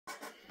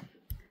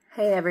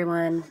Hey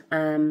everyone.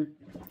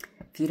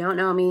 If you don't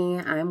know me,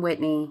 I'm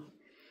Whitney.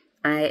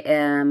 I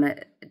am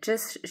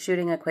just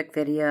shooting a quick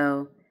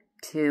video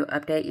to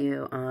update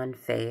you on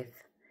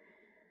Faith.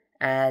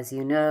 As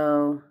you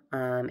know,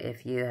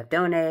 if you have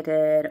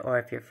donated, or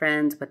if you're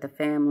friends with the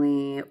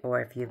family,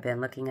 or if you've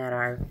been looking at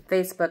our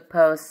Facebook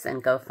posts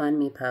and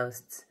GoFundMe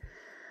posts,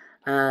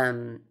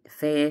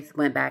 Faith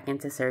went back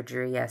into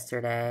surgery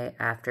yesterday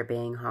after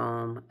being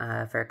home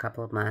for a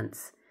couple of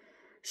months.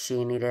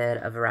 She needed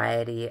a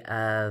variety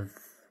of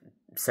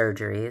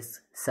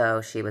surgeries,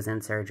 so she was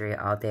in surgery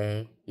all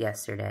day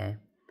yesterday.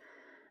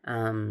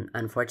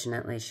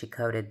 Unfortunately, she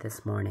coded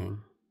this morning,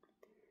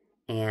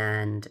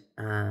 and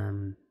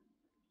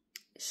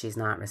she's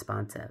not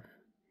responsive.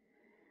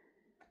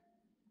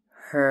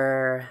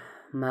 Her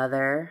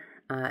mother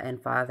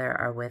and father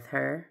are with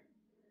her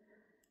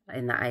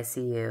in the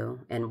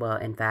ICU, and well,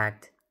 in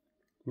fact,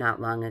 not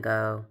long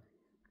ago,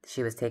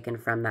 she was taken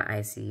from the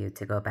ICU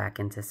to go back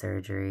into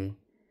surgery.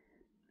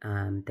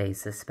 They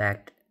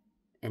suspect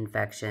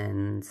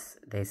infections.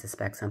 They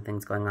suspect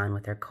something's going on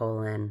with her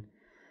colon.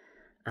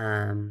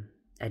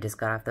 I just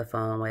got off the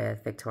phone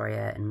with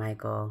Victoria and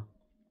Michael,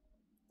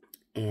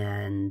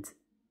 and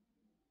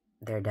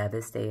they're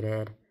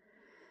devastated.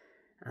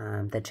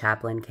 The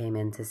chaplain came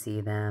in to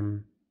see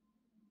them,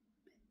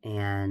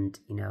 and,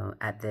 you know,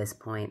 at this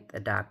point, the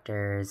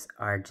doctors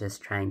are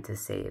just trying to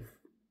save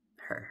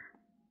her.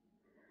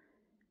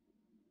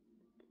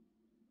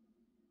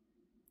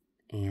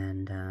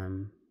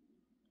 And,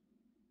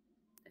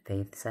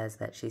 Faith says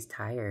that she's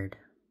tired.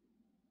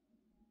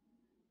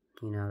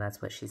 You know, that's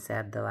what she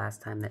said the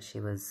last time that she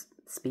was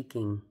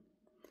speaking.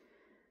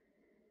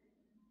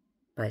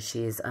 But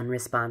she's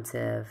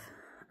unresponsive.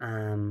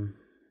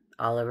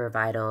 All of her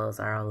vitals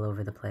are all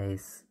over the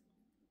place.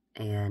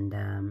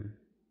 And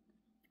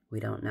we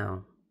don't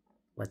know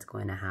what's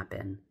going to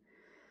happen.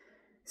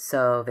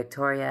 So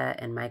Victoria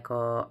and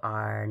Michael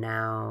are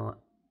now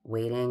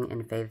waiting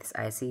in Faith's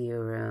ICU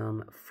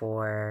room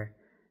for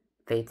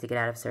Faith to get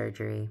out of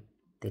surgery.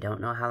 They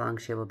don't know how long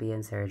she will be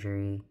in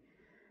surgery.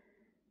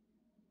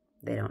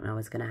 They don't know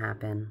what's going to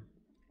happen.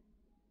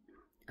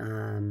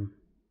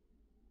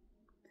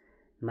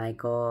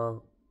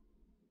 Michael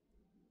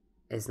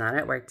is not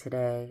at work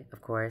today,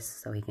 of course,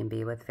 so he can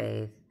be with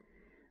Faith.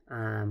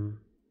 And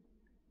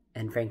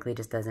frankly,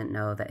 just doesn't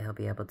know that he'll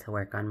be able to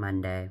work on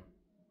Monday.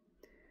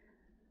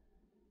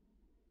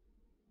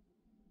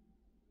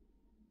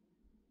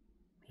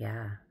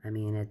 Yeah, I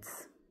mean,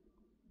 it's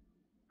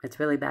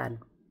really bad.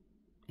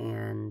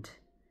 And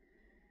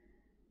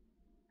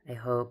I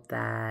hope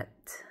that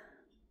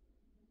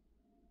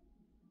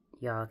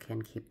y'all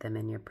can keep them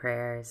in your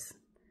prayers.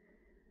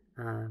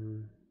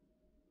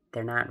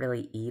 They're not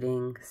really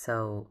eating,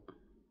 so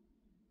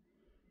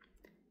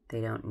they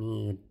don't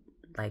need,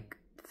 like,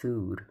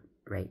 food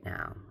right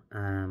now.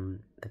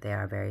 But they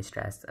are very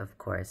stressed, of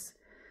course,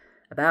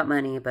 about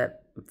money,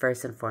 but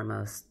first and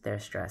foremost, they're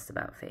stressed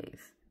about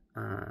Faith.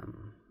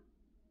 And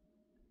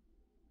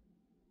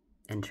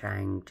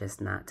trying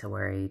just not to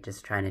worry,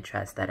 just trying to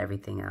trust that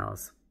everything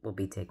else will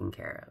be taken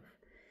care of.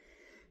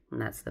 And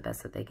that's the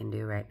best that they can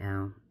do right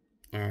now.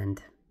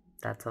 And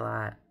that's a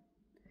lot.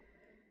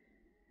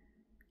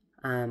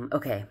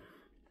 Okay.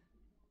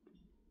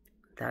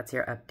 That's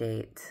your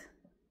update.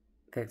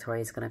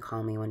 Victoria's going to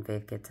call me when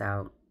Faith gets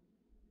out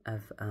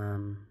of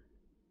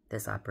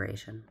this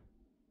operation.